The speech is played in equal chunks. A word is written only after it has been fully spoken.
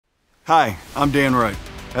Hi, I'm Dan Wright.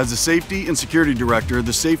 As the Safety and Security Director,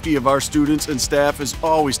 the safety of our students and staff is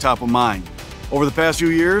always top of mind. Over the past few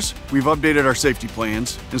years, we've updated our safety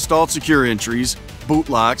plans, installed secure entries, boot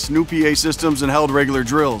locks, new PA systems, and held regular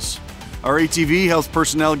drills. Our ATV helps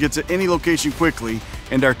personnel get to any location quickly,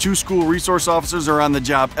 and our 2 school resource officers are on the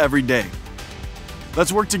job every day.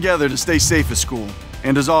 Let's work together to stay safe at school.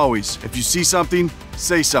 And as always, if you see something,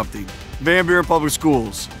 say something. Buren Public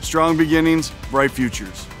Schools. Strong beginnings, bright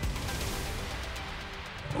futures.